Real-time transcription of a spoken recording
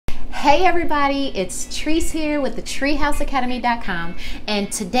Hey everybody, it's Treese here with the TreehouseAcademy.com,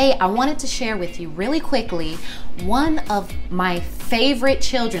 and today I wanted to share with you really quickly one of my favorite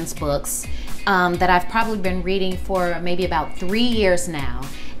children's books that I've probably been reading for maybe about 3 years now.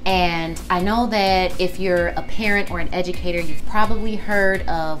 And I know that if you're a parent or an educator, you've probably heard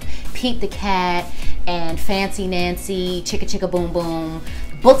of Pete the Cat and Fancy Nancy, Chicka Chicka Boom Boom,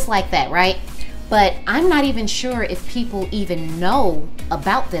 books like that, right? But I'm not even sure if people even know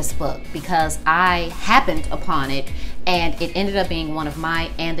about this book because I happened upon it and it ended up being one of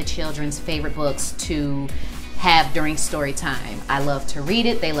my and the children's favorite books to have during story time. I love to read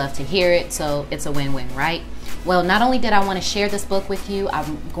it, they love to hear it, so it's a win-win, right? Well, not only did I want to share this book with you,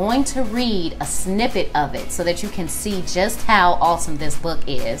 I'm going to read a snippet of it so that you can see just how awesome this book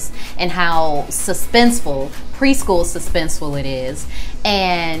is and how suspenseful, preschool suspenseful it is.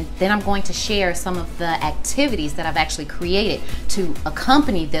 And then I'm going to share some of the activities that I've actually created to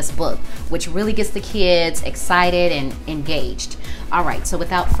accompany this book, which really gets the kids excited and engaged. All right, so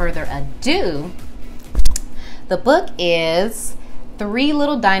without further ado, the book is Three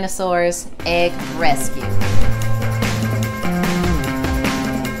Little Dinosaurs Egg Rescue.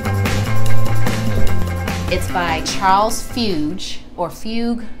 It's by Charles Fuge, or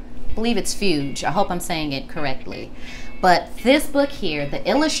Fuge, I believe it's Fuge. I hope I'm saying it correctly. But this book here, the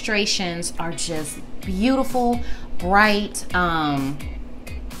illustrations are just beautiful, bright. The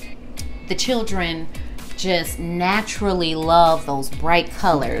children just naturally love those bright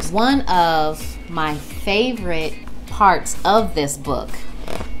colors. One of my favorite parts of this book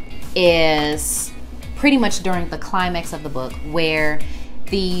is pretty much during the climax of the book where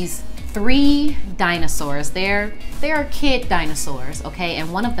these three dinosaurs, they're kid dinosaurs, okay,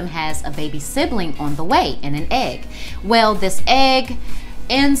 and one of them has a baby sibling on the way in an egg. Well, this egg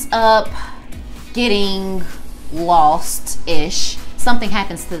ends up getting lost-ish. Something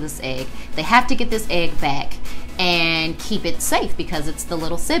happens to this egg. They have to get this egg back and keep it safe because it's the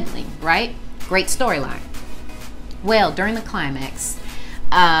little sibling, right? Great storyline. Well, during the climax,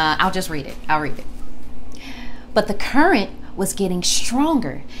 I'll just read it. I'll read it. But the current was getting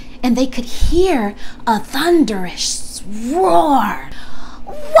stronger, and they could hear a thunderous roar.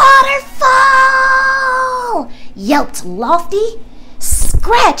 "Waterfall!" yelped Lofty.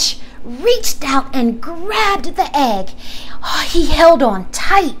 Scratch reached out and grabbed the egg. Oh, he held on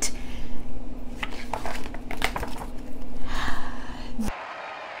tight.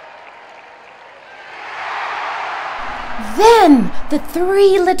 Then the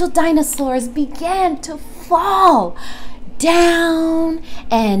three little dinosaurs began to fall. Down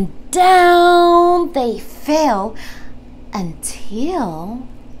and down they fell until...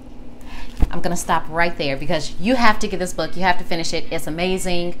 I'm gonna stop right there because you have to get this book. You have to finish it. It's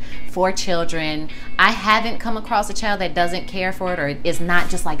amazing for children. I haven't come across a child that doesn't care for it or is not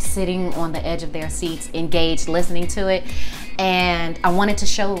just like sitting on the edge of their seats, engaged, listening to it. And I wanted to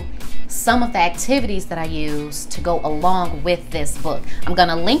show some of the activities that I use to go along with this book. I'm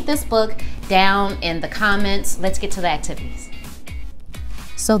gonna link this book down in the comments. Let's get to the activities.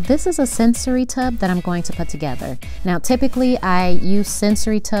 So this is a sensory tub that I'm going to put together. Now typically I use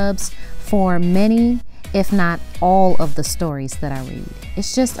sensory tubs for many, if not all, of the stories that I read.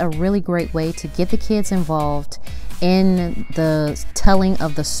 It's just a really great way to get the kids involved in the telling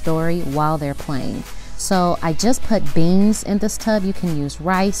of the story while they're playing. So I just put beans in this tub. You can use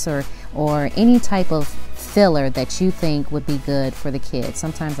rice or any type of filler that you think would be good for the kids.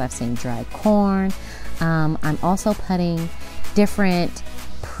 Sometimes I've seen dried corn. I'm also putting different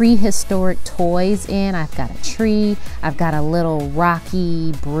prehistoric toys in. I've got a tree, I've got a little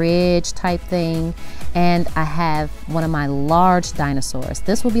rocky bridge type thing, and I have one of my large dinosaurs.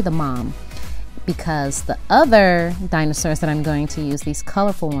 This will be the mom, because the other dinosaurs that I'm going to use, these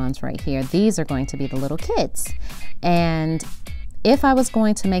colorful ones right here, these are going to be the little kids. And if I was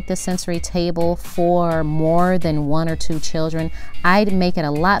going to make this sensory table for more than 1 or 2 children, I'd make it a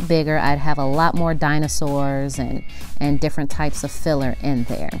lot bigger. I'd have a lot more dinosaurs and different types of filler in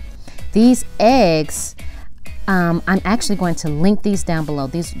there. These eggs, I'm actually going to link these down below.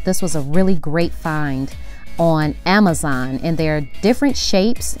 This was a really great find on Amazon, and they're different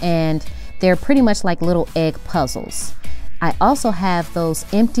shapes and they're pretty much like little egg puzzles. I also have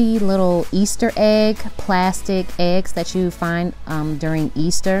those empty little Easter egg plastic eggs that you find during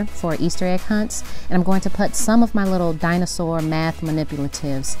Easter for Easter egg hunts. And I'm going to put some of my little dinosaur math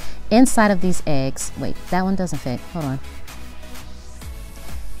manipulatives inside of these eggs. Wait, that one doesn't fit. Hold on.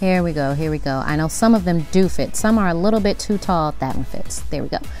 Here we go, here we go. I know some of them do fit. Some are a little bit too tall. That one fits. There we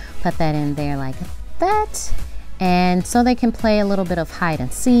go. Put that in there like that. And so they can play a little bit of hide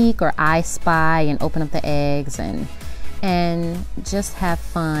and seek or I spy and open up the eggs and and just have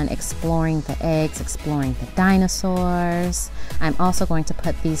fun exploring the eggs, exploring the dinosaurs. I'm also going to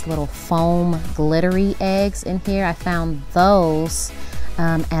put these little foam glittery eggs in here. I found those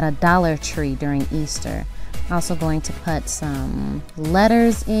at a Dollar Tree during Easter. Also going to put some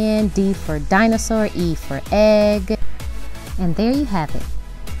letters in, D for dinosaur, E for egg. And there you have it.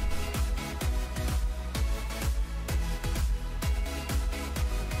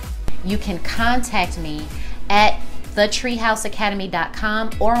 You can contact me at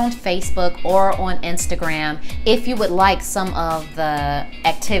thetreehouseacademy.com or on Facebook or on Instagram if you would like some of the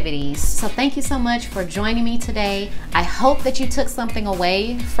activities. So thank you so much for joining me today. I hope that you took something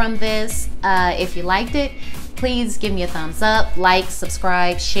away from this. If you liked it, please give me a thumbs up, like,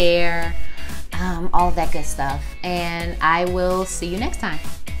 subscribe, share, all of that good stuff. And I will see you next time.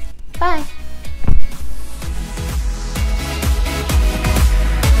 Bye.